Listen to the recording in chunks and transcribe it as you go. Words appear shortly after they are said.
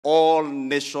all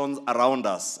nations around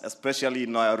us, especially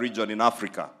in our region in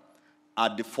Africa,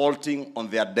 are defaulting on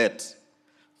their debt.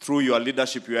 Through your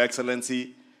leadership, Your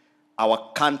Excellency,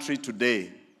 our country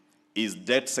today is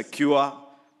debt secure.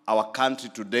 Our country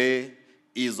today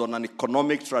is on an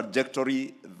economic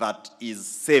trajectory that is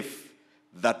safe,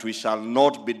 that we shall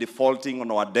not be defaulting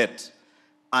on our debt.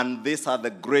 And these are the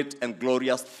great and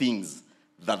glorious things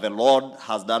that the Lord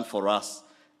has done for us.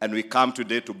 And we come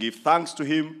today to give thanks to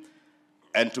Him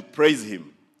and to praise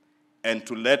Him and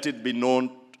to let it be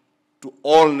known to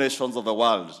all nations of the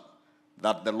world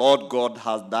that the Lord God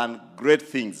has done great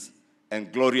things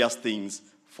and glorious things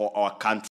for our country.